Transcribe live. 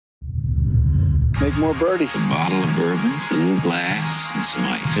make more birdies. A bottle of bourbon, a little glass, and some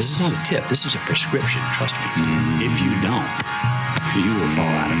ice. This is not a tip. This is a prescription. Trust me. If you don't, you will fall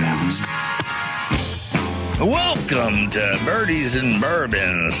out of balance. Welcome to Birdies and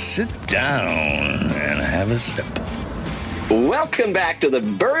Bourbon. Sit down and have a sip. Welcome back to the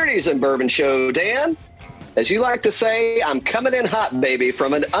Birdies and Bourbon Show, Dan. As you like to say, I'm coming in hot, baby,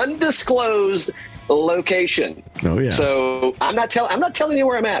 from an undisclosed location. Oh yeah. So I'm not telling you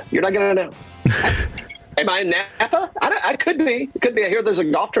where I'm at. You're not going to know. Am I in Napa? I could be. Could be. I hear there's a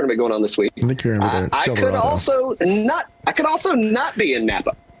golf tournament going on this week. I think you're over there. I could also not be in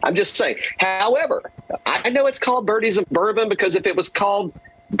Napa. I'm just saying. However, I know it's called Birdies and Bourbon because if it was called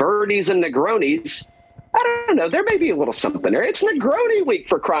Birdies and Negronis, I don't know. There may be a little something there. It's Negroni week,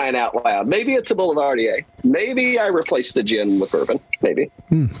 for crying out loud. Maybe it's a Boulevardier. Maybe I replaced the gin with bourbon. Maybe.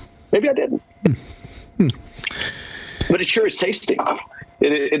 Maybe I didn't. But it sure is tasty.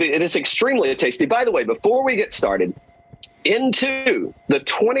 It is extremely tasty. By the way, before we get started, into the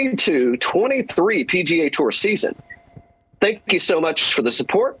 22-23 PGA Tour season, thank you so much for the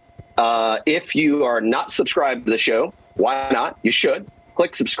support. If you are not subscribed to the show, why not? You should.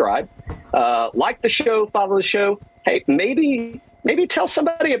 Click subscribe. Like the show, follow the show. Hey, maybe tell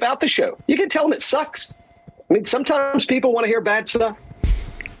somebody about the show. You can tell them it sucks. I mean, sometimes people want to hear bad stuff.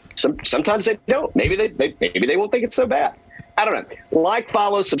 Sometimes they don't. Maybe they won't think it's so bad. I don't know. Like,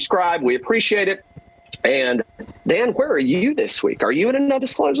 follow, subscribe. We appreciate it. And Dan, where are you this week? Are you in an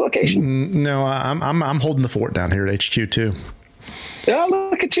undisclosed location? No, I'm holding the fort down here at HQ too. Oh,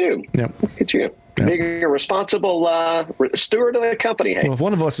 look at you. Yep. Look at you. Yep. Being a responsible steward of the company. Hey. Well, if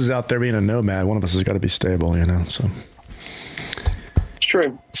one of us is out there being a nomad, one of us has got to be stable, So it's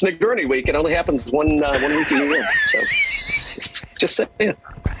true. It's Negroni week. It only happens one week a year. So just saying.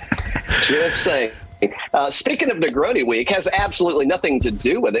 Just saying. Speaking of Negroni week, has absolutely nothing to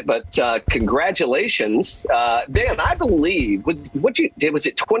do with it, but congratulations, Dan. I believe what you did, was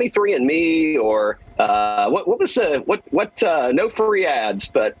it 23andMe or what was no free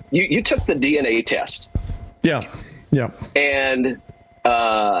ads, but you took the DNA test. Yeah. And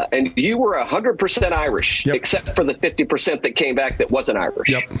you were 100% Irish, except for the 50% that came back that wasn't Irish.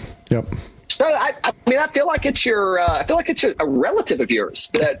 Yep. So I mean, I feel like it's a relative of yours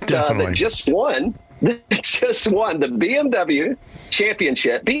that just won the BMW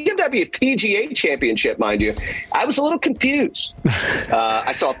championship, BMW PGA championship, mind you. I was a little confused.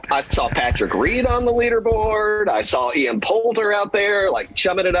 I saw Patrick Reed on the leaderboard. I saw Ian Poulter out there, like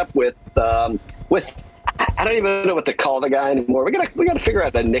chumming it up with I don't even know what to call the guy anymore. We gotta figure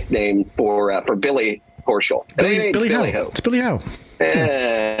out a nickname for Billy Horschel. Billy Ho. It's Billy Ho.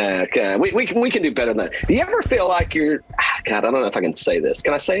 Okay. We can do better than that. Do you ever feel like you're? God, I don't know if I can say this.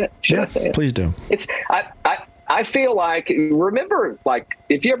 Can I say it? Should I say it? Please do. I feel like, remember, like,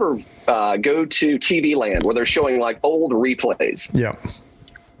 if you ever go to TV Land where they're showing like old replays. Yeah.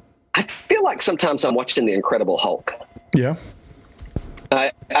 I feel like sometimes I'm watching The Incredible Hulk. Yeah.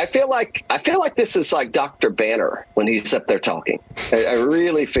 I feel like this is like Dr. Banner when he's up there talking. I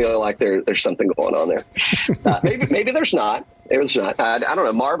really feel like there's something going on there. Maybe there's not. There's not. I don't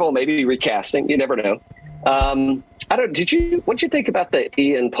know. Marvel maybe recasting. You never know. I don't. What'd you think about the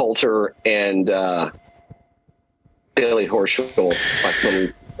Ian Poulter and Billy Horschel?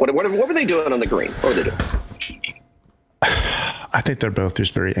 Like, what were they doing on the green? What were they doing? I think they're both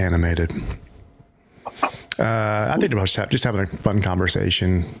just very animated. I think they're just having a fun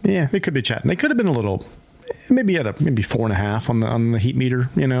conversation. Yeah, they could be chatting. They could have been a little, maybe at maybe 4.5 on the heat meter,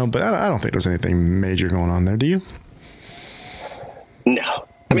 But I don't think there's anything major going on there. Do you? No.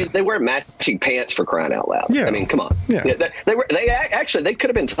 I mean, they wear matching pants, for crying out loud. Yeah. I mean, come on. Yeah. They could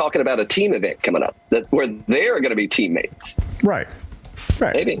have been talking about a team event coming up where they're going to be teammates. Right.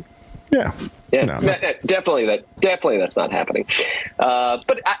 Maybe. Yeah. Yeah, no. Definitely that's not happening.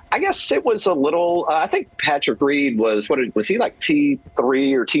 But I guess it was a little. I think Patrick Reed was he like T3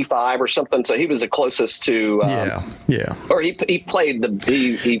 or T5 or something? So he was the closest to. Yeah. Or he played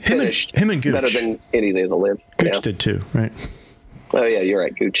he finished him and Gooch better than any of the live. Gooch did too, right? Oh yeah, you're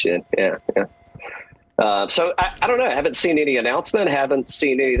right. Gooch did. Yeah. So I don't know. I haven't seen any announcement. Haven't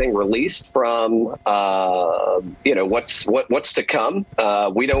seen anything released from what's to come.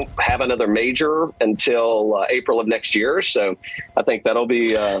 We don't have another major until April of next year, so I think that'll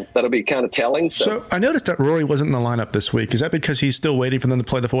be kind of telling. So I noticed that Rory wasn't in the lineup this week. Is that because he's still waiting for them to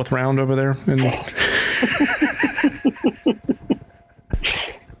play the 4th round over there?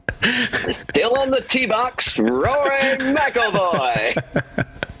 Still on the tee box, Rory McIlroy.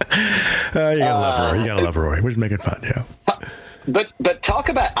 You gotta love Rory. You gotta love Rory. We're just making fun, But talk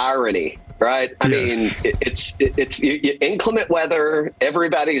about irony, right? I mean, it's inclement weather.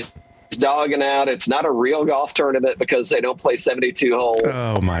 Everybody's dogging out. It's not a real golf tournament because they don't play 72 holes.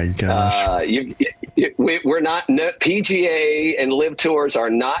 Oh my gosh. We're not, no, PGA and Live Tours are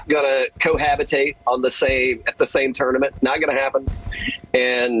not going to cohabitate at the same tournament. Not going to happen.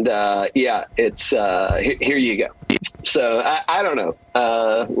 And it's here you go. So I don't know.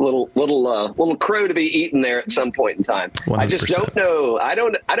 Little crow to be eaten there at some point in time. 100%. I just don't know. I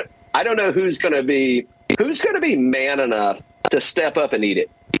don't know who's going to be man enough to step up and eat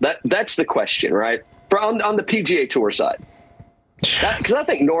it. That's the question, right? On the PGA Tour side. Because I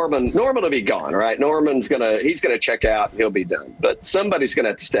think Norman will be gone, right? Norman's he's gonna check out and he'll be done. But somebody's gonna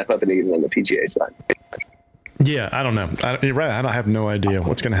have to step up and eat it on the PGA side. Yeah, I don't know. You're right. I have no idea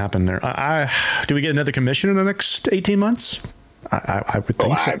what's going to happen there. Do we get another commission in the next 18 months? I would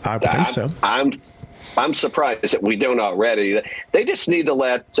think so. I would think so. I'm surprised that we don't already. They just need to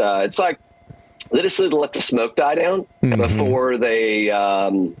let. It's like they just need to let the smoke die down before they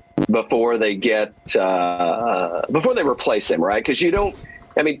replace him, right? Because you don't.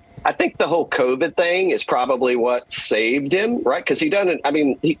 I mean, I think the whole COVID thing is probably what saved him, right? Because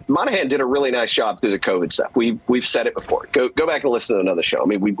Monahan did a really nice job through the COVID stuff. We've said it before. Go back and listen to another show. I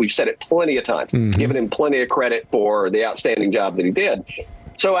mean, we've said it plenty of times, given him plenty of credit for the outstanding job that he did.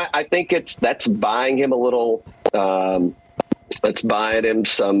 So I think that's buying him a little. That's buying him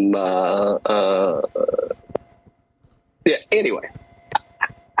some. Anyway.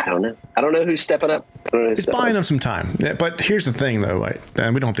 I don't know. I don't know who's stepping up. It's buying them some time. But here's the thing, though.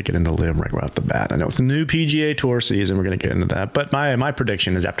 And we don't have to get into Live right off the bat. I know it's a new PGA Tour season. We're going to get into that. But my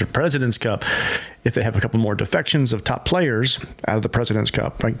prediction is after President's Cup, if they have a couple more defections of top players out of the President's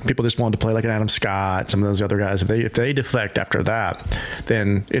Cup, like people just wanted to play like an Adam Scott, some of those other guys. If they deflect after that,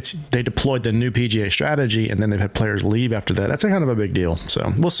 then they deployed the new PGA strategy, and then they've had players leave after that. That's a kind of a big deal.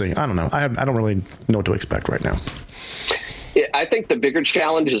 So we'll see. I don't know. I don't really know what to expect right now. Yeah, I think the bigger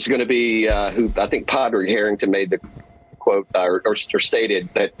challenge is going to be who I think Padraig Harrington made the quote or stated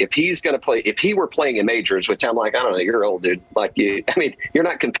that if he were playing in majors, which I'm like, I don't know, you're old, dude. Like you're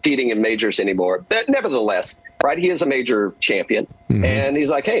not competing in majors anymore. But nevertheless, right? He is a major champion, and he's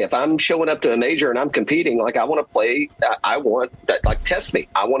like, hey, if I'm showing up to a major and I'm competing, like I want to play, test me.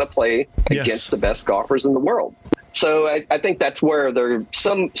 I want to play against the best golfers in the world. So I think that's where they're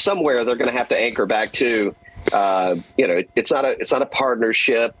somewhere they're going to have to anchor back to. It's not a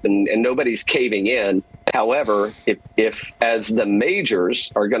partnership and nobody's caving in. However, if as the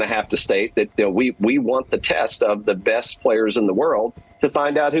majors are going to have to state that we want the test of the best players in the world to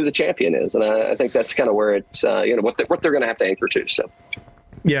find out who the champion is, and I think that's kind of where it's what they're going to have to anchor to. So.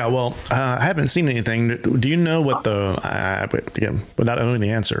 Yeah, well, I haven't seen anything. Do you know what again, without knowing the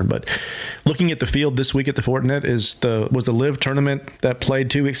answer, but looking at the field this week at the Fortinet, was the Live tournament that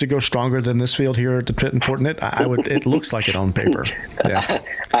played 2 weeks ago stronger than this field here at the Fortinet? It looks like it on paper. Yeah,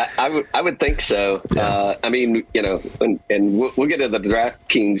 I would think so. Yeah. And we'll get to the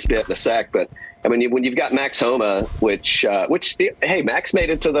DraftKings bit in a sec, but I mean, when you've got Max Homa, which hey, Max made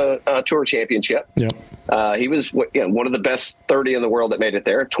it to the Tour Championship. Yeah, he was one of the best 30 in the world that made it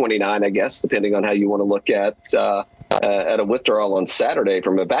there. 29, I guess, depending on how you want to look at a withdrawal on Saturday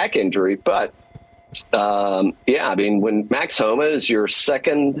from a back injury. But when Max Homa is your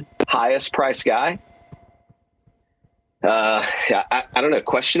second highest price guy. I don't know.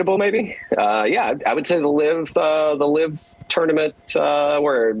 Questionable, maybe. I would say the Live tournament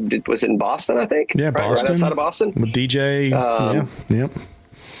where it was in Boston, I think. Yeah, Boston, right outside of Boston with DJ. Yep.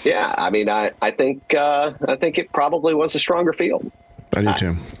 Yeah, I mean, I think it probably was a stronger field. I do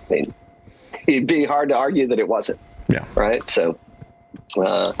too. I mean, it'd be hard to argue that it wasn't. Yeah. Right. So.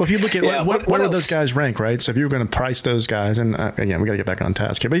 Well, if you look at what do those guys rank, right? So if you were going to price those guys, and again, we got to get back on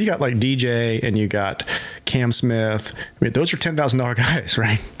task here, but you got like DJ and you got Cam Smith. I mean, those are $10,000 guys,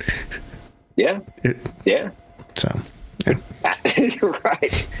 right? Yeah. So. Yeah. You're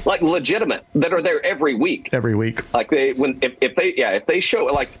right. Like legitimate that are there every week. Like if they show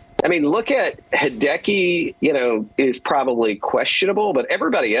like. I mean, look at Hideki, is probably questionable, but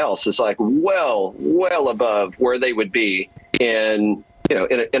everybody else is like well above where they would be in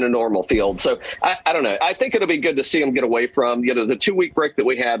a normal field. So I don't know. I think it'll be good to see them get away from, the 2 week break that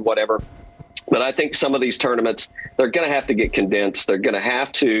we had, whatever. But I think some of these tournaments, they're going to have to get condensed. They're going to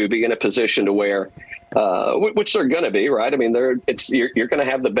have to be in a position to where, which they're going to be, right? I mean, you're going to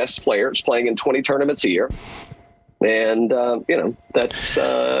have the best players playing in 20 tournaments a year. And, that's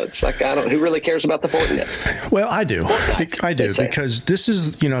it's like, who really cares about the Fortinet? Well, I do. Because this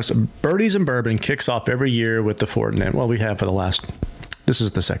is, Birdies and Bourbon kicks off every year with the Fortinet. Well, we have for this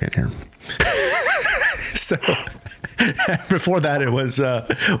is the second year. So before that, it was the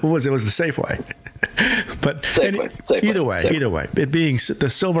Safeway. But Safeway. either way, it being the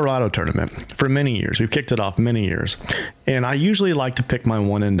Silverado tournament for many years, we've kicked it off many years, and I usually like to pick my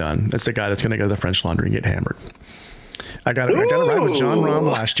one and done. That's the guy that's going to go to the French Laundry and get hammered. I got it right with John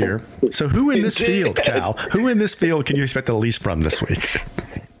Rahm last year. So who in this field, Cal? Who in this field can you expect the least from this week?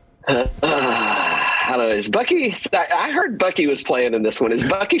 I don't know. Is Bucky? I heard Bucky was playing in this one. Is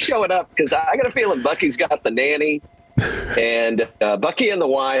Bucky showing up? Because I got a feeling Bucky's got the nanny, and Bucky and the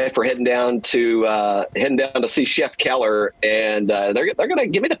wife are heading down to see Chef Keller, and they're going to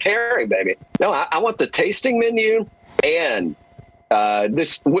give me the pairing, baby. No, I want the tasting menu, and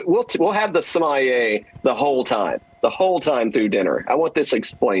this we'll have the sommelier the whole time through dinner. I want this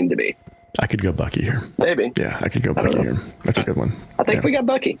explained to me. I could go Bucky here. Maybe. Yeah, I could go Bucky here. That's a good one. I think we got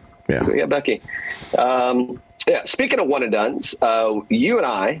Bucky. Yeah. We got Bucky. Speaking of one and dones, you and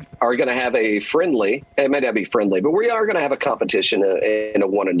I are going to have a friendly, it may not be friendly, but we are going to have a competition in a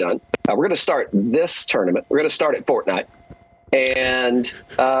one and done. We're going to start this tournament. We're going to start at Fortnite. And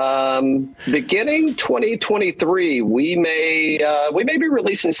beginning 2023, we may be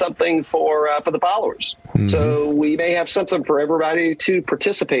releasing something for the followers. Mm-hmm. So we may have something for everybody to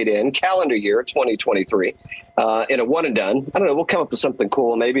participate in calendar year 2023 in a one and done. I don't know. We'll come up with something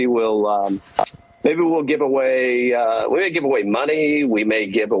cool. Maybe we'll give away. We may give away money. We may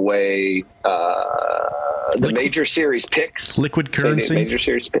give away the major series picks. Liquid currency. Major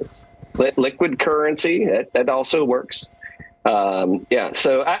series picks. Liquid currency. That also works.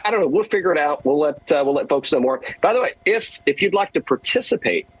 So I don't know. We'll figure it out. We'll let folks know more. By the way, if you'd like to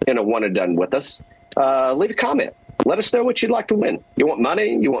participate in a one and done with us, leave a comment. Let us know what you'd like to win. You want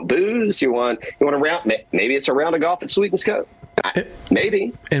money? You want booze? You want a round? Maybe it's a round of golf at Sweetens Cove.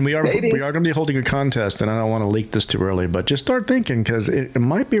 Maybe. And we are going to be holding a contest, and I don't want to leak this too early, but just start thinking, because it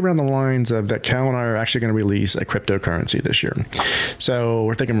might be around the lines of that Cal and I are actually going to release a cryptocurrency this year. So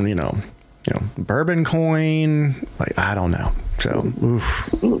we're thinking, bourbon coin, I don't know. So,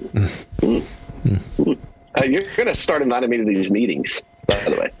 you're going to start inviting me to these meetings, by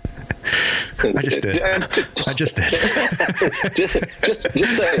the way. I just did. Just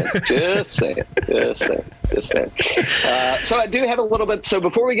saying. So I do have a little bit. So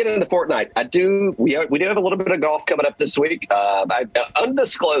before we get into Fortnite, we do have a little bit of golf coming up this week.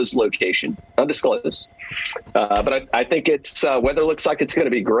 Undisclosed location, but I think it's weather looks like it's going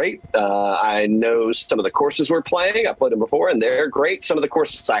to be great. I know some of the courses we're playing. I played them before, and they're great. Some of the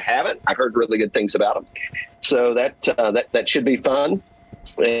courses I haven't. I've heard really good things about them. So that should be fun.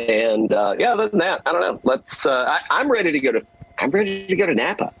 And other than that, I don't know. Let's. I'm ready to go to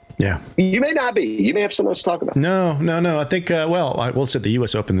Napa. Yeah. You may not be. You may have something else to talk about. No. I think. I will say the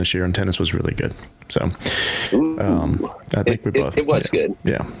U.S. Open this year in tennis was really good. So, I think we both. It was good.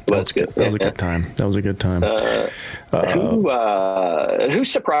 Yeah, that was good. That was a good time. That was a good time. Who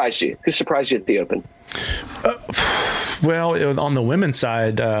surprised you? Who surprised you at the Open? Well, on the women's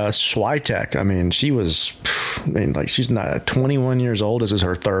side, Swiatek. I mean, she was. She's not 21 years old. This is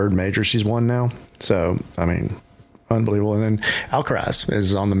her third major she's won now. So, unbelievable. And then Alcaraz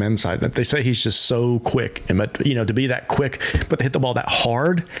is on the men's side. They say he's just so quick, and to be that quick, but to hit the ball that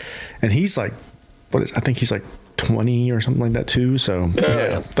hard, and he's I think he's 20 or something like that too. So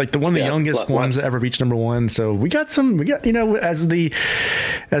the youngest ones that ever reached number one. So we got as the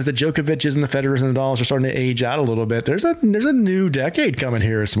Djokovic's and the Federers and the Nadals are starting to age out a little bit, there's a new decade coming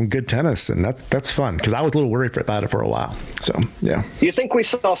here, some good tennis, and that's fun, because I was a little worried about it for a while. So yeah. You think we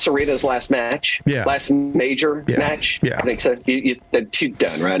saw Serena's last match? Yeah. Last major match? Yeah. I think so. She's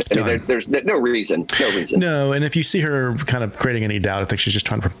done, right? Done. I mean, there's no reason. No, and if you see her kind of creating any doubt, I think she's just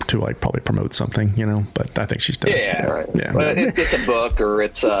trying to probably promote something, but I think she's done. Yeah, right. Yeah. Well, it's a book, or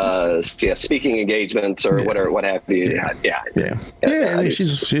it's speaking engagements, or whatever, what have you. Yeah. She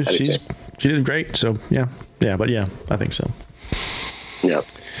did great. So yeah, I think so. Yeah,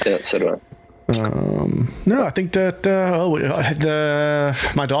 so do I. No, I think that I had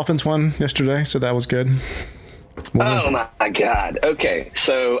my Dolphins won yesterday, so that was good. Oh my God. Okay,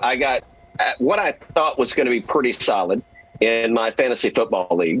 so I got what I thought was going to be pretty solid in my fantasy football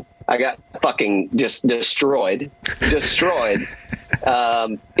league. I got fucking just destroyed.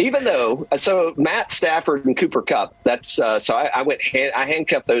 Even though, so Matt Stafford and Cooper Kupp, that's so I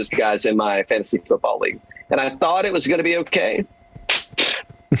handcuffed those guys in my fantasy football league, and I thought it was going to be okay.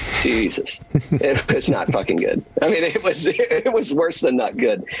 Jesus, it was not fucking good. I mean, it was worse than not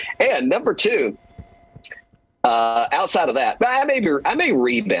good. And number two, outside of that, but I may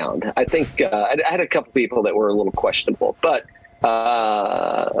rebound. I think I had a couple people that were a little questionable, but.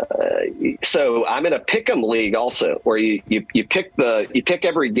 So I'm in a pick'em league also, where you pick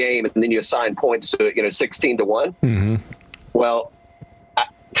every game, and then you assign points to it, 16-1. Mm-hmm. Well,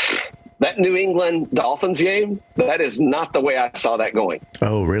 that New England Dolphins game, that is not the way I saw that going.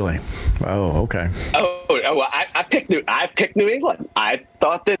 Oh, really? Oh, okay. Well, I picked New England. I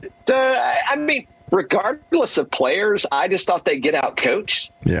thought that, I mean, regardless of players, I just thought they'd get out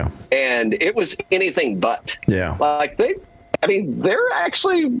coached. Yeah. And it was anything but. Yeah. Like they're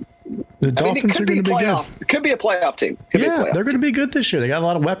actually. The Dolphins are going to be good. It could be a playoff team. They're going to be good this year. They got a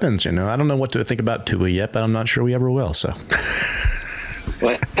lot of weapons. I don't know what to think about Tua yet, but I'm not sure we ever will. So.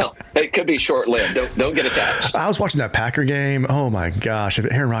 Well, it could be short-lived. Don't get attached. I was watching that Packer game. Oh my gosh,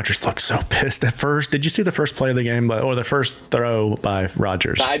 Aaron Rodgers looked so pissed at first. Did you see the first play of the game, or the first throw by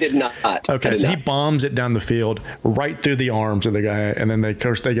Rodgers? I did not. Okay, so he bombs it down the field right through the arms of the guy, and then they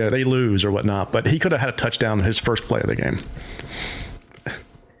lose or whatnot. But he could have had a touchdown in his first play of the game.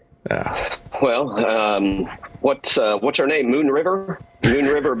 Yeah. Well, what's her name? Moon River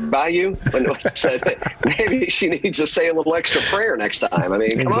Bayou. Said maybe she needs to say a little extra prayer next time. I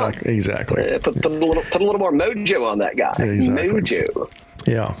mean, come on. Exactly. Put a little more mojo on that guy. Exactly. Mojo.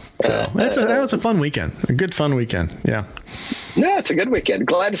 Yeah. So that's a fun weekend. A good fun weekend. Yeah. No, it's a good weekend.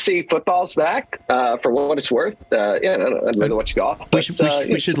 Glad to see football's back for what it's worth. I don't know what you got. We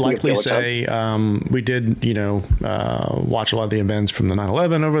should likely say we did, watch a lot of the events from the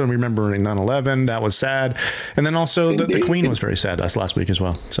 9/11 over and remembering 9/11. That was sad. And then also the Queen was very sad last week as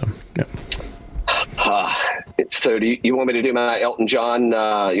well. So, yeah. So do you want me to do my Elton John? You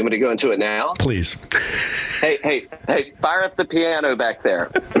want me to go into it now? Please. Hey, fire up the piano back there.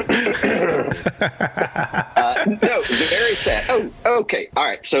 No, very sad. Oh, okay. All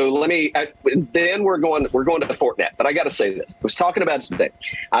right. So let me, then we're going to Fortinet, but I got to say this. I was talking about it today.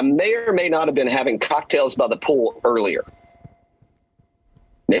 I may or may not have been having cocktails by the pool earlier.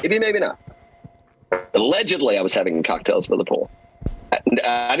 Maybe not. Allegedly, I was having cocktails by the pool.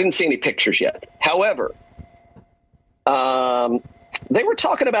 I didn't see any pictures yet. However, they were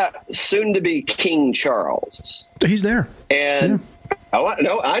talking about soon-to-be King Charles. He's there. And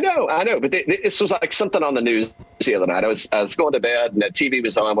I know. But this was like something on the news the other night. I was going to bed and the TV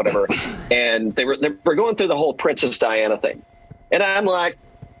was on, whatever, and they were going through the whole Princess Diana thing, and I'm like,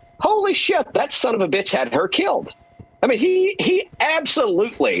 holy shit, that son of a bitch had her killed. I mean, he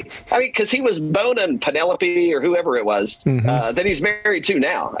absolutely. I mean, because he was boning Penelope or whoever it was that he's married to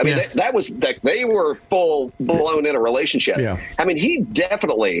now. I mean, they were full blown in a relationship. Yeah. I mean, he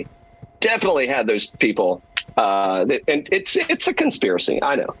definitely had those people. And it's a conspiracy.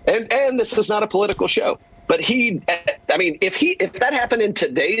 I know. And this is not a political show. But if that happened in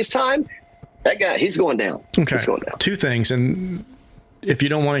today's time, that guy, he's going down. Okay. He's going down. Two things, and if you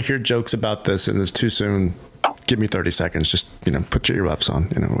don't want to hear jokes about this and it's too soon, give me 30 seconds. Just, put your earmuffs on,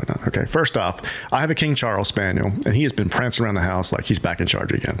 whatnot. Okay. First off, I have a King Charles Spaniel, and he has been prancing around the house like he's back in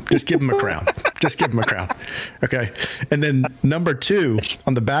charge again. Just give him a crown. Just give him a crown. Okay. And then number two,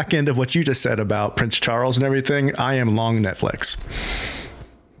 on the back end of what you just said about Prince Charles and everything, I am long Netflix.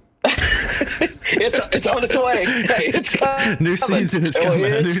 It's on its way. Hey, it's coming. New season is coming.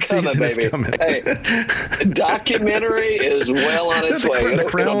 New season is coming. Hey, documentary is well on its way. The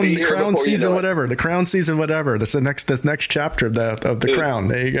Crown season, whatever. The Crown season, whatever. That's the next chapter of the Crown.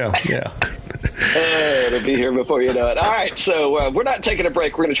 There you go. Yeah. It'll be here before you know it. All right, so we're not taking a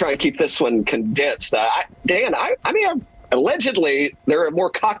break. We're going to try and keep this one condensed. Dan, allegedly there are more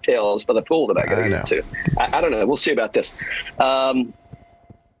cocktails by the pool that I got to get to. I don't know. We'll see about this.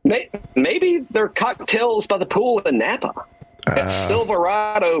 Maybe there are cocktails by the pool in Napa at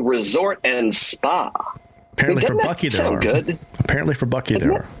Silverado Resort and Spa. Apparently for Bucky there are. Good? Apparently for Bucky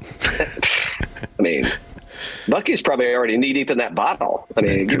there are. I mean, Bucky's probably already knee deep in that bottle. I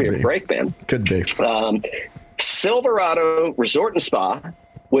mean, give me a break, man. Could be. Silverado Resort and Spa,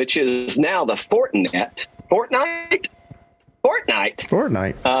 which is now the Fortnite. We're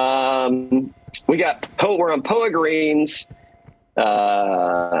on Poa Greens.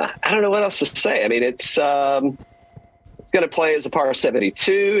 I don't know what else to say. I mean, it's going to play as a par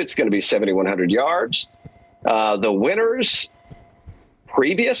 72. It's going to be 7,100 yards. The winners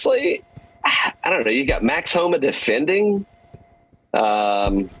previously, I don't know. You got Max Homa defending.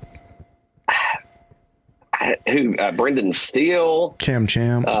 Brendan Steele, Cam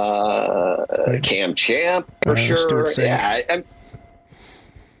Champ, Cam Champ for sure. Yeah.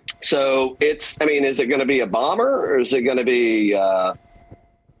 So is it going to be a bomber or is it going to be, are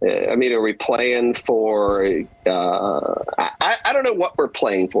we playing for, I don't know what we're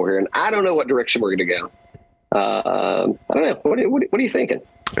playing for here and I don't know what direction we're going to go. I don't know. What are you thinking?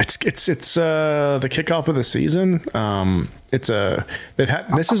 It's the kickoff of the season.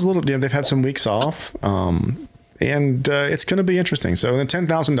 They've had some weeks off. And it's going to be interesting. So in the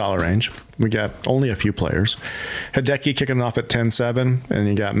 $10,000 range, we got only a few players. Hideki kicking off at 10,700, and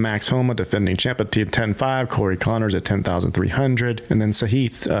you got Max Homa, defending champ, at 10,500. Corey Connors at 10,300, and then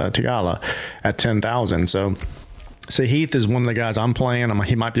Sahith Tagala at 10,000. So Sahith is one of the guys I'm playing.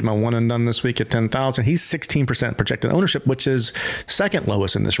 He might be my one and done this week at 10,000. He's 16% projected ownership, which is second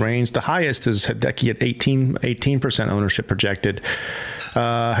lowest in this range. The highest is Hideki at 18% ownership projected.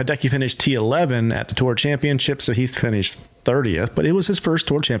 Hideki finished T11 at the Tour Championship. Sahith finished 30th, but it was his first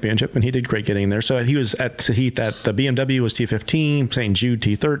Tour Championship, and he did great getting there. So he was at Sahith at the BMW was T15, St. Jude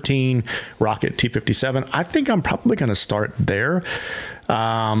T13, Rocket T57. I think I'm probably going to start there.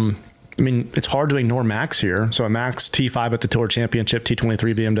 I mean, it's hard to ignore Max here. So a Max T5 at the Tour Championship,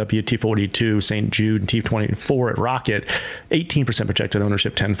 T23 BMW, T42 St. Jude, T24 at Rocket, 18% projected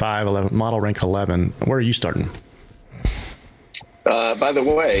ownership, 10.5, 11, model rank 11. Where are you starting? By the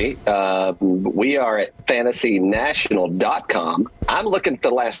way, we are at fantasynational.com. I'm looking at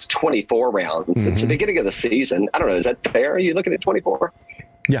the last 24 rounds. It's the beginning of the season. I don't know. Is that fair? Are you looking at 24?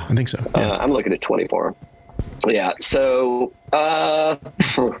 Yeah, I think so. Yeah. I'm looking at 24. Yeah. So, I'm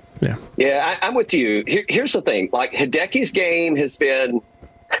with you. Here's the thing. Like, Hideki's game has been,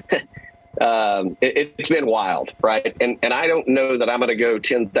 it's been wild, right? And I don't know that I'm going to go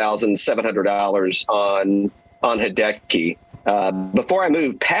 $10,700 on Hideki. Before I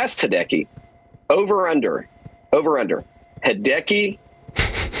move past Hideki, over under. Hideki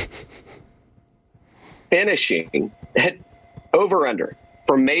finishing over under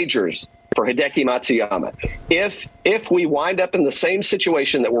for majors for Hideki Matsuyama. If we wind up in the same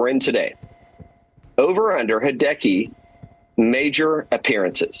situation that we're in today, over under Hideki major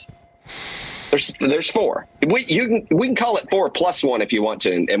appearances. There's 4. We can call it 4 plus 1 if you want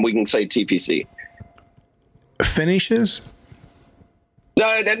to, and we can say TPC. Finishes? No.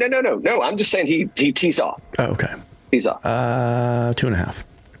 I'm just saying he tees off. Oh, okay. Tees off. 2.5.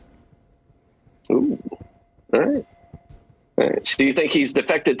 Ooh. All right. So do you think he's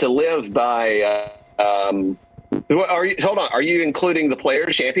defected to live by? Hold on. Are you including the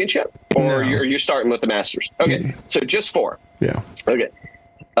Players Championship, or No. are you starting with the Masters? Okay, so just 4. Yeah. Okay.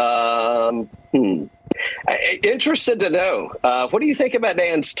 Interested to know. What do you think about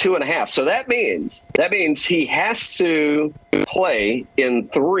Dan's 2.5? So that means he has to play in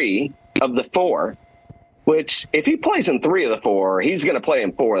 3 of the 4. Which, if he plays in 3 of the 4, he's going to play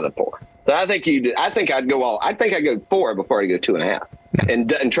in 4 of the 4. So I think I'd go 4 before I go 2.5,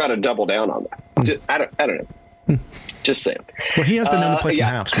 and try to double down on that. I don't know. Just saying. Well, he has been known to play some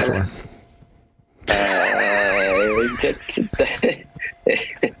halves before.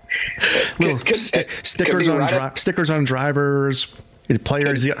 Stickers on drivers.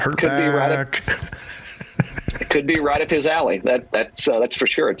 Players get hurt back. It could be right up his alley. That's for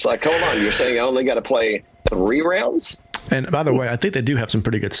sure. It's like, hold on, you're saying I only got to play 3 rounds? And by the way, I think they do have some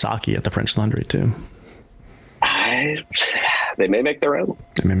pretty good sake at the French Laundry too. They may make their own.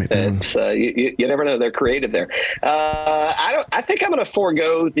 You never know. They're creative there. I think I'm going to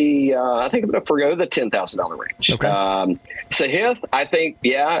forego the. I think I'm going to forego the $10,000 range. Okay. Sahith, I think.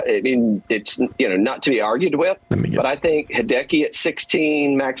 Yeah. I mean, it's not to be argued with. But I think Hideki at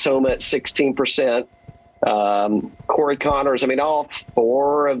 16, Max Homa at 16%. Corey Connors. I mean, all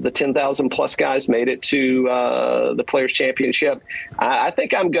 4 of the 10,000 plus guys made it to the Players Championship. I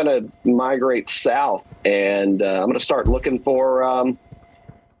think I'm going to migrate south, and I'm going to start looking for. I'm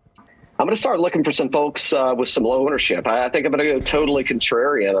going to start looking for some folks with some low ownership. I think I'm going to go totally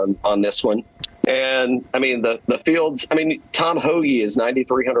contrarian on this one. And I mean, the fields. I mean, Tom Hoge is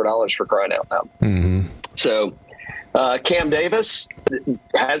 $9,300 for crying out loud. Mm-hmm. So. Cam Davis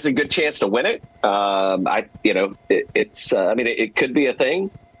has a good chance to win it. It could be a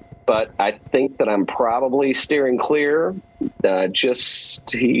thing, but I think that I'm probably steering clear.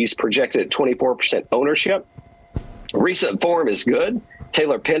 He's projected at 24% ownership. Recent form is good.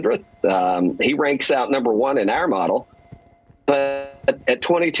 Taylor Pendrith, he ranks out number 1 in our model, but at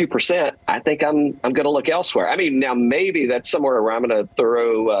 22%, I think I'm going to look elsewhere. I mean, now maybe that's somewhere where I'm going to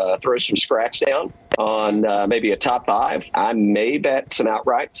throw some scratch down on maybe a top 5. I may bet some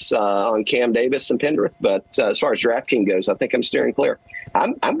outrights on Cam Davis and Pendrith, but as far as DraftKings goes, I think I'm steering clear.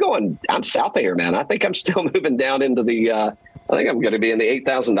 I'm south of here, man. I think I'm still moving down into the. I think I'm going to be in the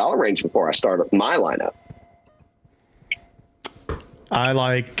 $8,000 range before I start my lineup. I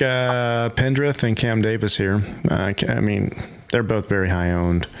like Pendrith and Cam Davis here. I mean, they're both very high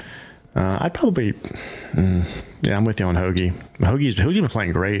owned. I'd probably, yeah, I'm with you on Hoagie. Hoagie's been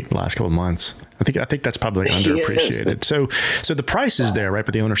playing great the last couple of months. I think that's probably underappreciated. So the price is there, right?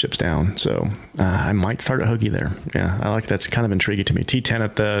 But the ownership's down. So I might start a Hoagie there. Yeah, I like that's kind of intriguing to me. T10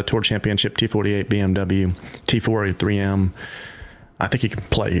 at the Tour Championship, T48 BMW, T4 3M. I think he can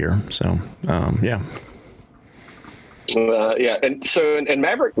play here. So yeah. Yeah, and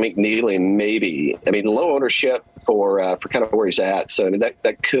Maverick McNeely maybe. I mean, low ownership for kind of where he's at. So I mean,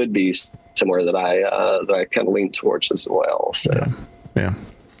 that could be somewhere that I kind of lean towards as well. So yeah.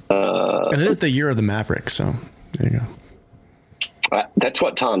 And it is the year of the Maverick. So there you go. That's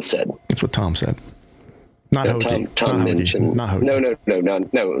what Tom said. That's what Tom said. Not Hoagie. Tom mentioned. Not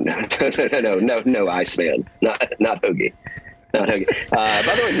Hoagie. No, Iceman. Not Hoagie. By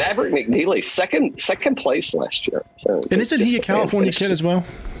the way, Maverick McNeely, second place last year. So and isn't he a California kid as well?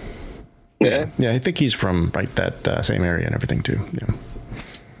 Yeah. Yeah, I think he's from right that same area and everything too. Yeah.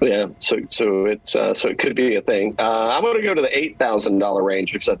 So it could be a thing. I'm going to go to the $8,000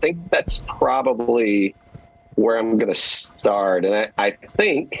 range because I think that's probably where I'm going to start. And I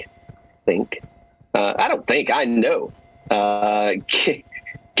think I don't think I know.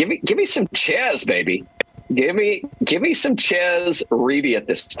 Give me some Chez, baby. Give me some Chez Reavie at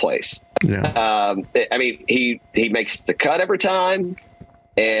this place. Yeah. I mean, he makes the cut every time,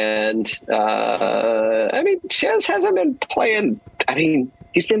 and I mean, Chez hasn't been playing. I mean,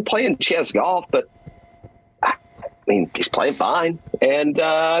 he's been playing Chez golf, but I mean, he's playing fine. And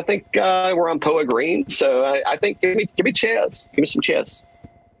I think we're on Poa Green, so I think give me Chez. Give me some Chez.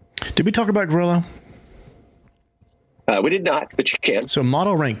 Did we talk about Grillo? We did not, but you can. So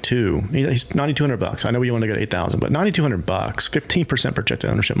model rank 2, he's $9,200. I know you want to go to 8,000, but $9,200, 15% projected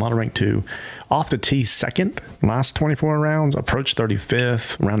ownership. Model rank 2, off the tee second, last 24 rounds, approach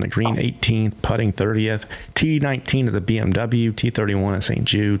 35th, around the green 18th, putting 30th, T19 at the BMW, T31 at St.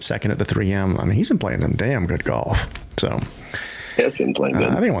 Jude, second at the 3M. I mean, he's been playing some damn good golf. So he has been playing good.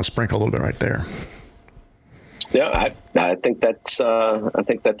 I think I want to sprinkle a little bit right there. Yeah, I think that's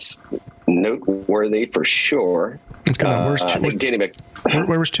noteworthy for sure. It's kind of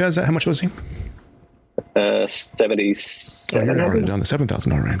where was Chez at? How much was he? 77. On the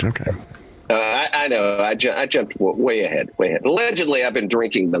 $7,000 range. Okay. I know. I jumped way ahead. Allegedly, I've been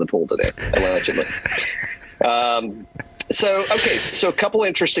drinking by the pool today. Allegedly. So a couple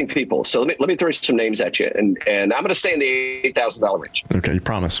interesting people. So let me throw some names at you, and I'm going to stay in the $8,000 range. Okay, you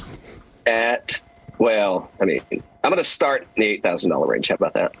promise. I'm going to start in the $8,000 range. How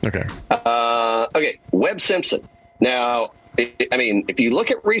about that? Okay. Okay. Webb Simpson. Now, I mean, if you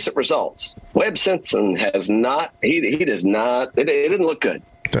look at recent results, Webb Simpson has not. He does not. It didn't look good.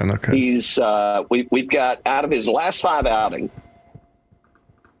 Doesn't look good. He's. We've got out of his last 5 outings,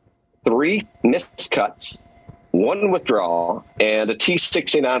 3 missed cuts, 1 withdrawal, and a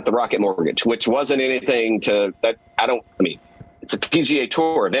T69 at the Rocket Mortgage, which wasn't anything to that. I mean, it's a PGA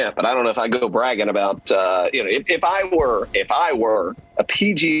Tour event, but I don't know if I go bragging about. If I were a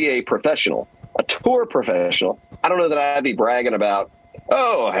PGA professional, a tour professional, I don't know that I'd be bragging about,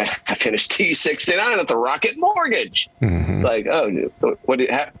 I finished T69 at the Rocket Mortgage. Mm-hmm. Like,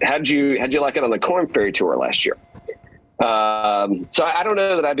 how'd you like it on the Korn Ferry Tour last year? So I don't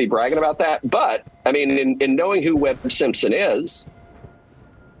know that I'd be bragging about that. But, I mean, in knowing who Webb Simpson is,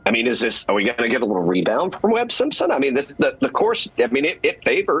 I mean, are we going to get a little rebound from Webb Simpson? I mean, the course, I mean, it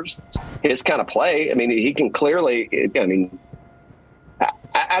favors his kind of play. I mean, he can clearly,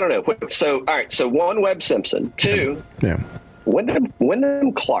 I don't know. So, all right. So 1, Webb Simpson. 2,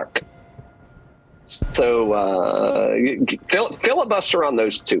 Wyndham Clark. So filibuster on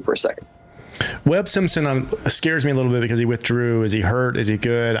those 2 for a second. Webb Simpson scares me a little bit because he withdrew. Is he hurt? Is he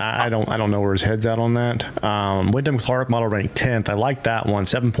good? I don't know where his head's at on that. Wyndham Clark, model rank 10th. I like that one.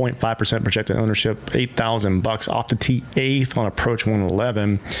 7.5% projected ownership. $8,000 off the tee 8th on approach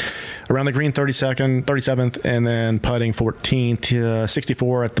 111. Around the green 37th, and then putting 14th.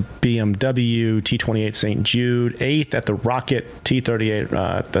 64 at the BMW, T28 St. Jude. 8th at the Rocket, T38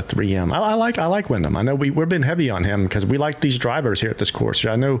 at the 3M. I like Wyndham. I know we've been heavy on him because we like these drivers here at this course.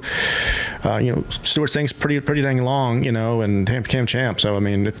 I know. Stuart Sing's pretty dang long, and Cam Champ. So I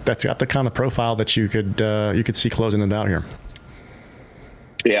mean, that's got the kind of profile that you could see closing it out here.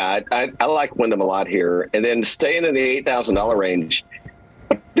 Yeah, I like Wyndham a lot here, and then staying in the $8,000 range.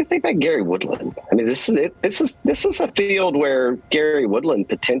 What do you think about Gary Woodland? I mean, this is a field where Gary Woodland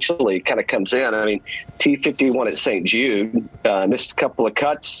potentially kind of comes in. I mean, T51 at St. Jude missed a couple of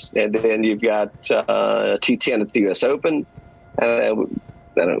cuts, and then you've got T10 at the U.S. Open.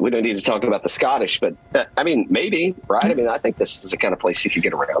 we don't need to talk about the Scottish, but I mean, maybe, right? I mean, I think this is the kind of place you could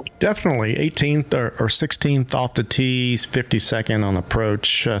get around. Definitely. 18th or 16th off the tees, 52nd on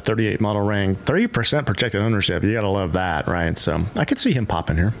approach, 38 model rank, 30% protected ownership. You got to love that, right? So I could see him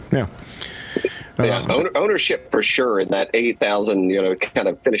popping here. Yeah. Yeah, ownership for sure in that 8,000, kind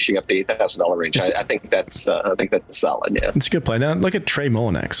of finishing up the $8,000 range. I think that's solid. Yeah, it's a good play. Now look at Trey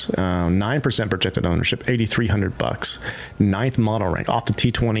Mullinax, 9% projected ownership, $8,300, 9th model rank, off the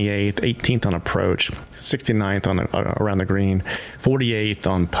T28, 18th on approach, 69th on around the green, 48th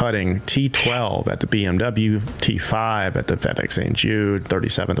on putting, T12 at the BMW, T5 at the FedEx St. Jude,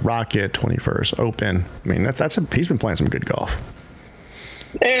 37th Rocket, 21st Open. I mean, he's been playing some good golf.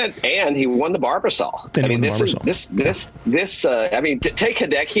 And he won the Barbasol. I mean, take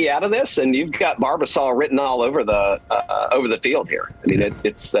Hideki out of this, and you've got Barbasol written all over the field here. I mean,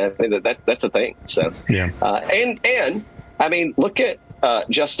 that's a thing. So yeah. And I mean, look at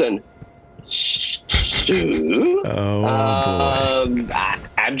Justin.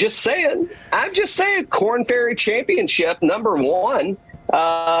 I'm just saying. Korn Ferry Championship #1.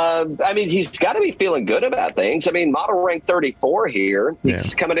 I mean, he's got to be feeling good about things. I mean, model rank 34 here.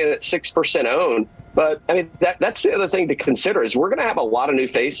 He's coming in at 6% owned. But I mean, that's the other thing to consider is we're going to have a lot of new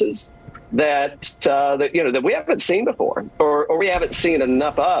faces that we haven't seen before, or we haven't seen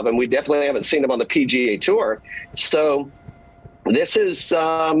enough of, and we definitely haven't seen them on the PGA Tour. So this is,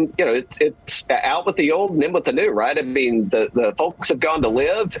 it's out with the old and in with the new, right? I mean, the folks have gone to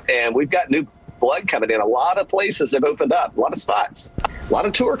live, and we've got new blood coming in. A lot of places have opened up, a lot of spots, a lot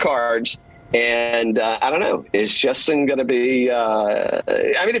of tour cards. And I don't know, is Justin going to be, I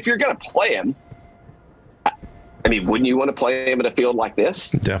mean, if you're going to play him, I mean, wouldn't you want to play him in a field like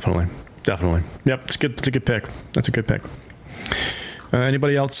this? Definitely. Yep. It's good. It's a good pick. That's a good pick.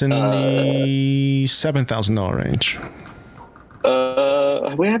 Anybody else in the $7,000 range?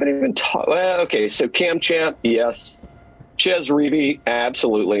 We haven't even talked. Well, okay. So Cam Champ, yes. Chez Reavie,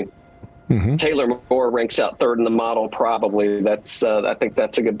 absolutely. Mm-hmm. Taylor Moore ranks out third in the model, probably. I think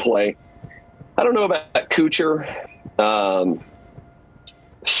that's a good play. I don't know about Kuchar.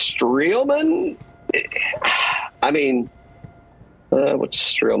 Streelman, I mean, what's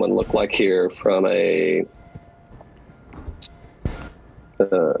Streelman look like here from a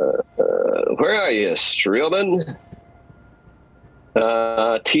where are you, Streelman?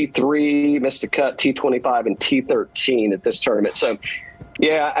 T3, missed the cut, T25 and T13 at this tournament. So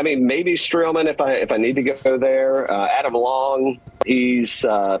yeah, I mean, maybe Streelman if I need to go there. Adam Long, he's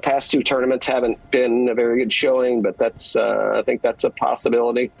past two tournaments haven't been a very good showing, but that's I think that's a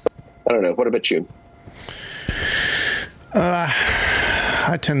possibility. I don't know. What about you?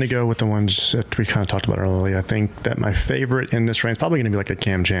 I tend to go with the ones that we kind of talked about earlier. I think that my favorite in this range is probably going to be like a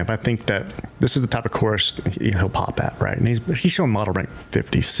Cam Champ. I think that this is the type of course he'll pop at, right? And he's showing model rank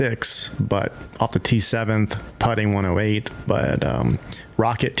 56, but off the T7th, putting 108, but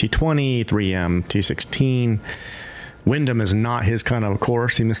Rocket T20, 3M T16. Wyndham is not his kind of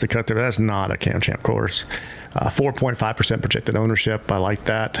course. He missed the cut there. That's not a Cam Champ course. 4.5% projected ownership. I like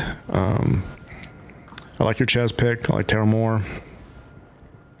that. I like your Chez pick. I like Taylor Moore.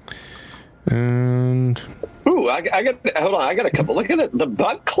 And hold on. I got a couple. Look at it. The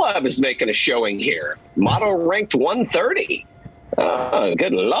Buck Club is making a showing here. Model ranked 130.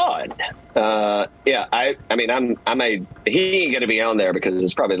 Good Lord. Yeah. I mean, he ain't going to be on there because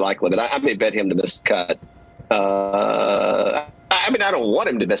it's probably likely, but I may bet him to miss the cut. I mean, I don't want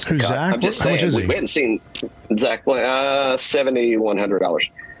him to miss the cut. Zach? I'm just saying we hadn't seen Zach play $7,100.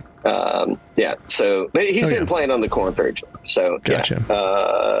 Yeah, so he's been playing on the Korn Ferry Tour. So gotcha.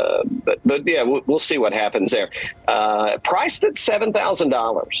 Yeah, but yeah, we'll see what happens there. Priced at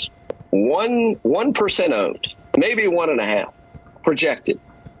 $7,000, 1% owned, maybe 1.5 projected.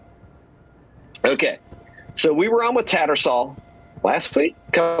 Okay, so we were on with Tattersall last week,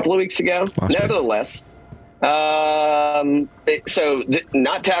 a couple of weeks ago. Nevertheless, so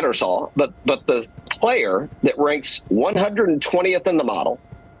not Tattersall, but the player that ranks 120th in the model.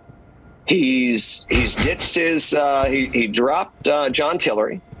 He's ditched his he dropped John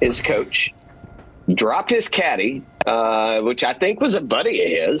Tillery, his coach, dropped his caddy, which I think was a buddy of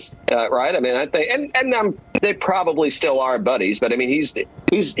his, right? I mean, I think, and they probably still are buddies, but I mean,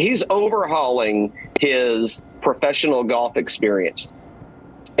 he's overhauling his professional golf experience.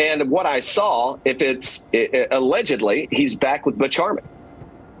 And what I saw, allegedly, he's back with Butch Harmon.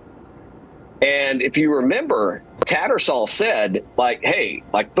 And if you remember, Tattersall said, like, hey,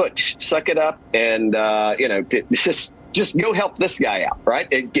 like, Butch, suck it up and, just go help this guy out, right?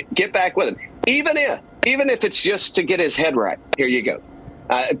 And get back with him. Even if it's just to get his head right. Here you go.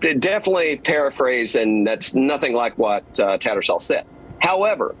 Definitely paraphrase, and that's nothing like what Tattersall said.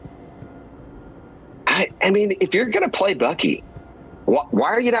 However, I mean, if you're going to play Bucky, why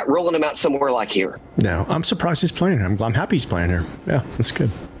are you not rolling him out somewhere like here? No, I'm surprised he's playing here. I'm happy he's playing here. Yeah, that's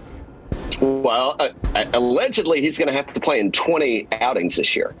good. Well, allegedly, he's going to have to play in 20 outings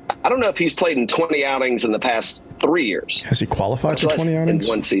this year. I don't know if he's played in 20 outings in the past 3 years. Has he qualified for 20 outings? In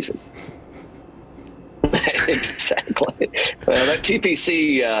one season. Exactly. Well, that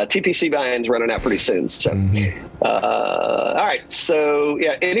TPC buy-in's running out pretty soon. So, all right. So,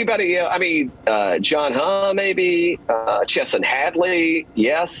 yeah, anybody? I mean, John Hamm, maybe. Chesson Hadley,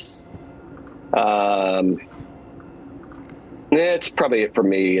 yes. It's probably it for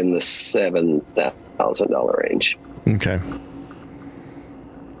me in the $7,000 range. Okay.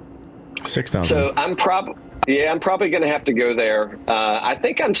 6,000. So I'm probably going to have to go there. I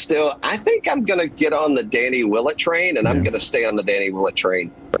think I'm going to get on the Danny Willett train, and I'm going to stay on the Danny Willett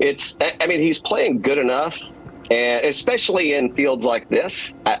train. I mean, he's playing good enough, and especially in fields like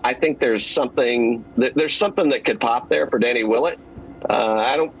this, I think there's something that could pop there for Danny Willett.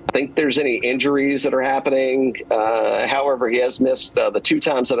 I don't think there's any injuries that are happening. However, he has missed the 2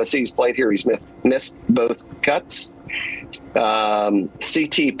 times that I see he's played here. He's missed both cuts.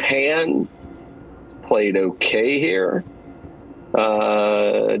 CT Pan played okay here.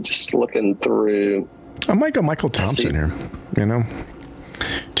 Just looking through. I might go Michael Thompson here. You know,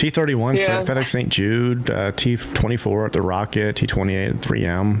 T31 FedEx St. Jude, T24 at the Rocket, T28 at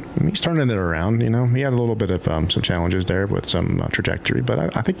 3M. I mean, he's turning it around. You know, he had a little bit of some challenges there with some trajectory,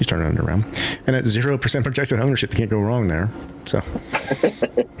 but I think he's turning it around. And at 0% projected ownership, you can't go wrong there. So,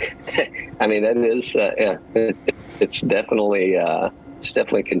 I mean, that is it's definitely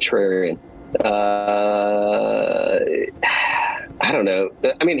contrarian. I don't know.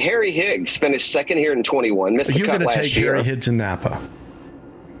 I mean, Harry Higgs finished second here in 21. Missed the cut last year. You're going to take Harry Higgs in Napa.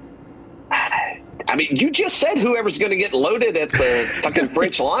 I mean, you just said whoever's going to get loaded at the fucking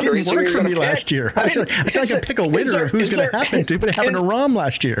French Laundry is who you're going to pick. Last year. I said I can pick a winner of who's going to happen to, but it happened to Rahm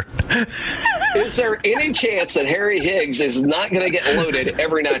last year. Is there any chance that Harry Higgs is not going to get loaded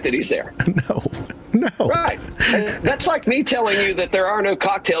every night that he's there? No. Right. That's like me telling you that there are no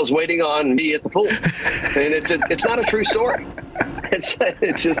cocktails waiting on me at the pool. I mean, it's not a true story. It's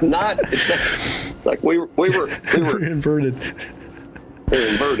just not. It's not, like we were inverted.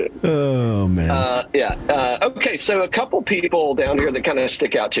 Inverted. Oh man. Okay, so a couple people down here that kind of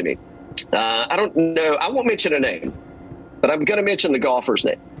stick out to me. I don't know. I won't mention a name, but I'm going to mention the golfer's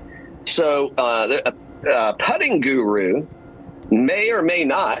name. So the putting guru may or may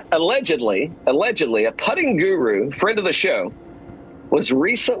not, allegedly, a putting guru, friend of the show, was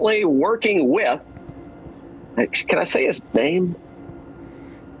recently working with. Can I say his name?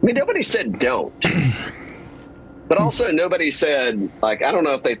 I mean, nobody said don't. But also nobody said, like, I don't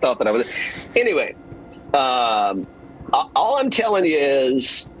know if they thought that I was. Anyway, all I'm telling you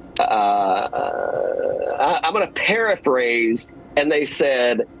is I'm going to paraphrase, and they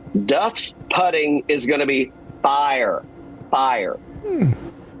said Duff's putting is going to be fire.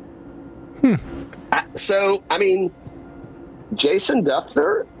 So, I mean, Jason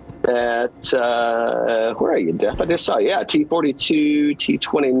Dufner at, where are you, Duff? I just saw, T42,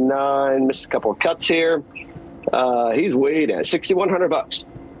 T29, missed a couple of cuts here. He's way down, $6,100.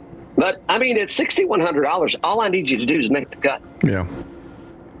 But I mean, at $6,100, all I need you to do is make the cut. Yeah.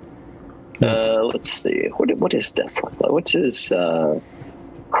 Let's see. What is stuff like that? What's his? I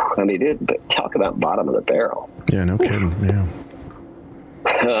mean, talk about bottom of the barrel. Yeah, no kidding. Yeah.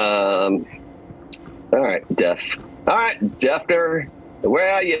 All right, Duff. All right, Duffner.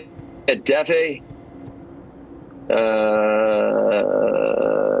 Where are you, Duffy?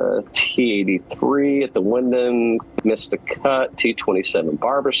 T83 at the Wyndham, missed a cut. T27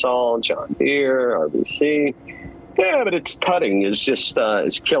 Barbasol, John Deere, RBC. Yeah, but it's putting is just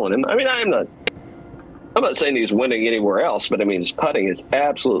is killing him. I mean, I'm not saying he's winning anywhere else, but I mean his putting is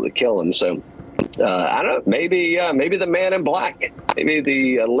absolutely killing him. So I don't know. Maybe the man in black, maybe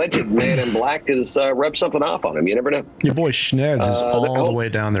the alleged man in black has rubbed something off on him. You never know. Your boy Schneids is all the way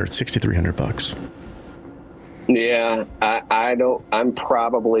down there at $6,300. Yeah, I don't. I'm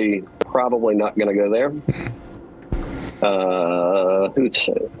probably not going to go there. Who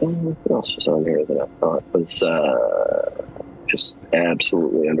else was on here that I thought was just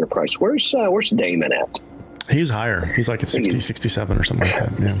absolutely underpriced? Where's Damon at? He's higher. He's like at 60, 67 or something like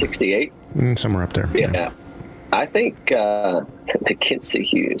that. Yeah. 68? Somewhere up there. Yeah. I think Mackenzie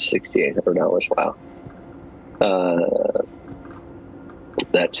Hughes, $6,800. Wow.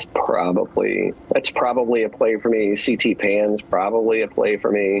 That's probably a play for me. CT Pan's probably a play for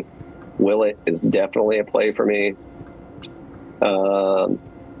me. Willett is definitely a play for me.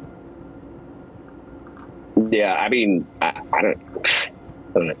 Yeah, I mean, I don't.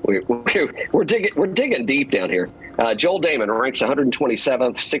 We're digging deep down here. Joel Damon ranks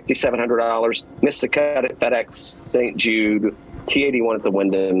 127th, $6,700. Missed a cut at FedEx St. Jude. T81 at the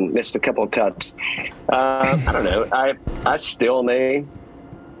Wyndham. Missed a couple of cuts. I don't know. I still may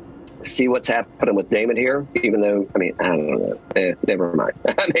see what's happening with Damon here, even though, I don't know. Never mind.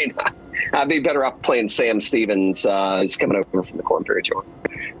 I'd be better off playing Sam Stevens. He's coming over from the Corn Ferry Tour.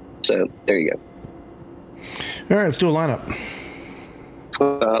 So there you go. All right, let's do a lineup.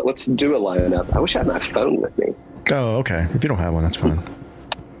 Let's do a lineup. I wish I had my phone with me. Oh, okay. If you don't have one, that's fine.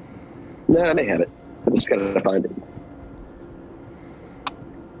 No, I may have it. I just got to find it.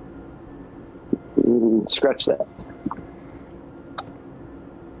 Scratch that.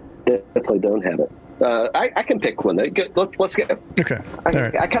 Definitely don't have it. I can pick one. Look, let's go. Okay. All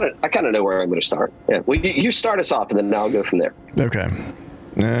right. I kind of know where I'm going to start. Yeah. Well, you start us off, and then I'll go from there. Okay.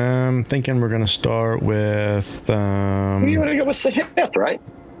 I'm thinking we're going to start with... you want to go with Sahith, right?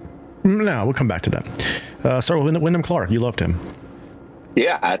 No, we'll come back to that. Start with Wyndham Clark. You loved him.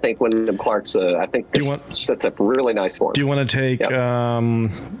 Yeah, I think Wyndham Clark's... I think this sets up really nice for him. Do you want to take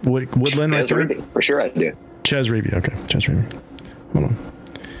Woodland right there? For sure I do. Chez Reavie. Okay, Chez Reavie. Hold on.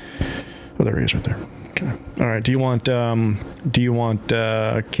 Oh, there he is right there. Okay. All right. Do you want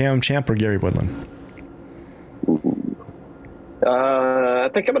Cam Champ or Gary Woodland? I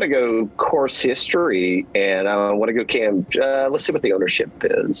think I'm going to go course history, and I want to go Cam. Let's see what the ownership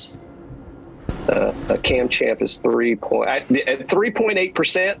is. Cam Champ is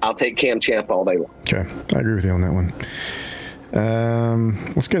 3.8%. I'll take Cam Champ all day long. Okay, I agree with you on that one.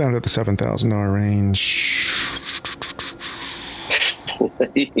 Let's get down to the $7,000 range.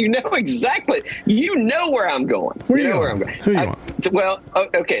 You know exactly. You know where I'm going. Where I'm going. Who you want? Well,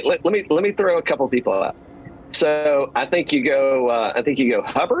 okay. Let me throw a couple people out. So I think you go.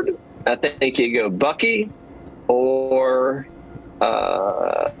 Hubbard. I think you go Bucky, or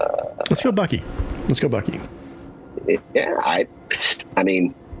let's go Bucky. Yeah, I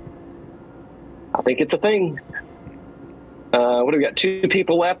think it's a thing. What do we got? Two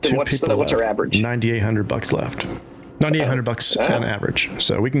people left, and what's our average? $9,800 left. $9,800 on average,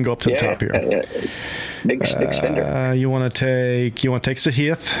 so we can go up to the top here. Big spender. You want to take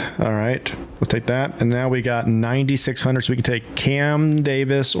Sahith? All right, we'll take that. And now we got $9,600, so we can take Cam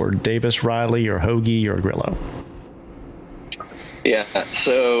Davis or Davis Riley or Hoagie or Grillo. Yeah.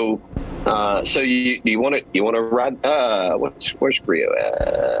 So you want to ride? Where's Grillo?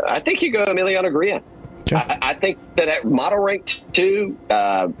 I think you go Emiliano Grillo. Okay. I think that at model rank 2,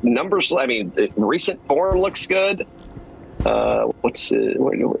 numbers. Recent form looks good. Let's see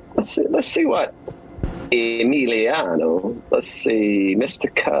what Emiliano. Let's see,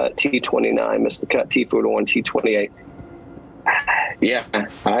 Mr. Cut T29, Mr. Cut T41, T28. Yeah,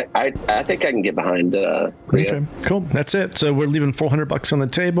 I think I can get behind. Okay, cool. That's it. So we're leaving $400 on the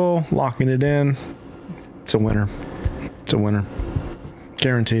table, locking it in. It's a winner.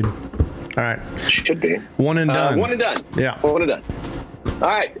 Guaranteed. All right. Should be. One and done. Yeah. One and done. All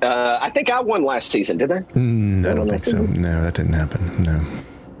right. I think I won last season, did I? I don't think so. No, that didn't happen. No.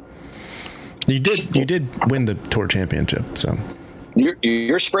 You did win the tour championship, so.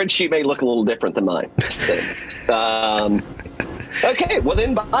 Your spreadsheet may look a little different than mine. So, okay, well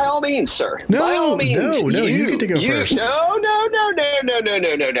then, by all means, sir. By all means, you get to go first. No.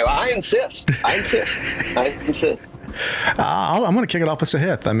 I insist. I'm going to kick it off with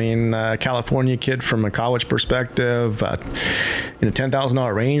Sahith. California kid from a college perspective, in a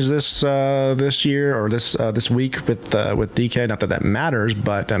 $10,000 range this year or this week with DK. Not that matters,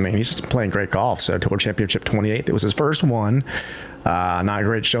 but he's just playing great golf. So Tour Championship 28, it was his first one. Not a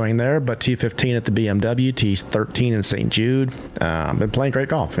great showing there, but T15 at the BMW, T13 in St. Jude. Been playing great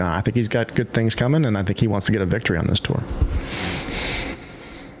golf. I think he's got good things coming, and I think he wants to get a victory on this tour.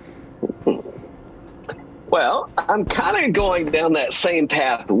 Well, I'm kind of going down that same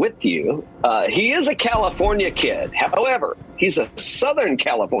path with you. He is a California kid. However, he's a Southern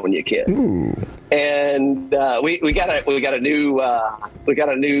California kid. Ooh. And we got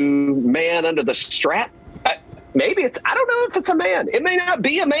a new man under the strap. Maybe I don't know if it's a man. It may not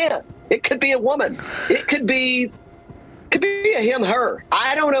be a man. It could be a woman. It could be a him, her.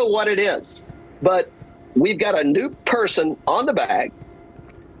 I don't know what it is. But we've got a new person on the bag.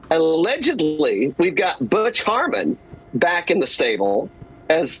 Allegedly, we've got Butch Harmon back in the stable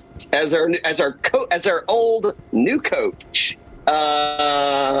as our old new coach.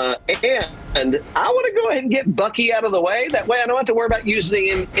 And I want to go ahead and get Bucky out of the way. That way I don't have to worry about using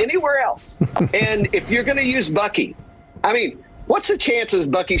him anywhere else. And if you're going to use Bucky, what's the chances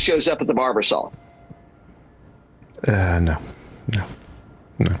Bucky shows up at the Barbasol? No.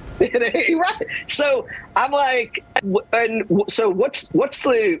 He kidding, right? So I'm like, so what's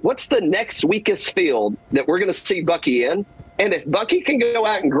the next weakest field that we're going to see Bucky in? And if Bucky can go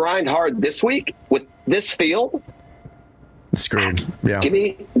out and grind hard this week with this field, screwed. Yeah. Give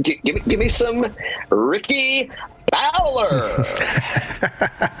me some Ricky Fowler.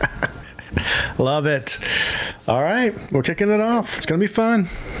 Love it. All right, we're kicking it off. It's gonna be fun.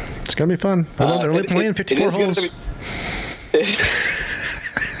 They're only playing 54 holes.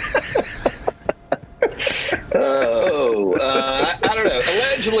 I don't know.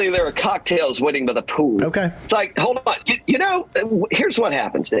 Allegedly, there are cocktails waiting by the pool. Okay. It's like, hold on. You know, here's what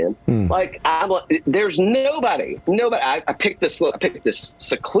happens, Dan. There's nobody. I picked this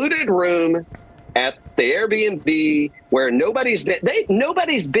secluded room at the Airbnb where nobody's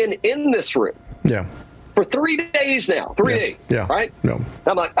been in this room. Yeah. For 3 days now. 3 days. Yeah. Right? No.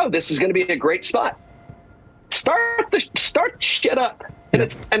 I'm like, oh, this is going to be a great spot. Start shit up.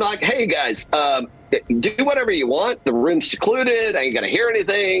 And I'm like, hey guys, do whatever you want. The room's secluded. I ain't gonna hear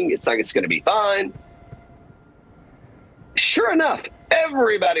anything. It's like it's gonna be fine. Sure enough,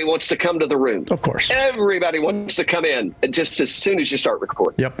 everybody wants to come to the room. Of course. Everybody wants to come in just as soon as you start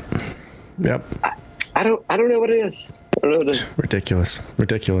recording. Yep. I don't know what it is. I don't know what it is.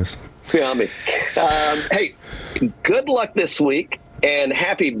 Ridiculous. Beyond me. Hey, good luck this week and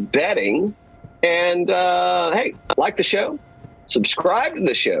happy betting. And hey, like the show, subscribe to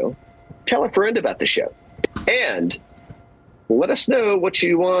the show, tell a friend about the show, and let us know what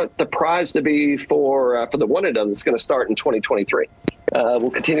you want the prize to be for the one and done that's going to start in 2023.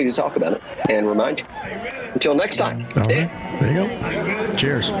 We'll continue to talk about it and remind you. Until next time. All right. There you go.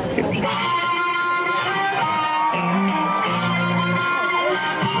 Cheers.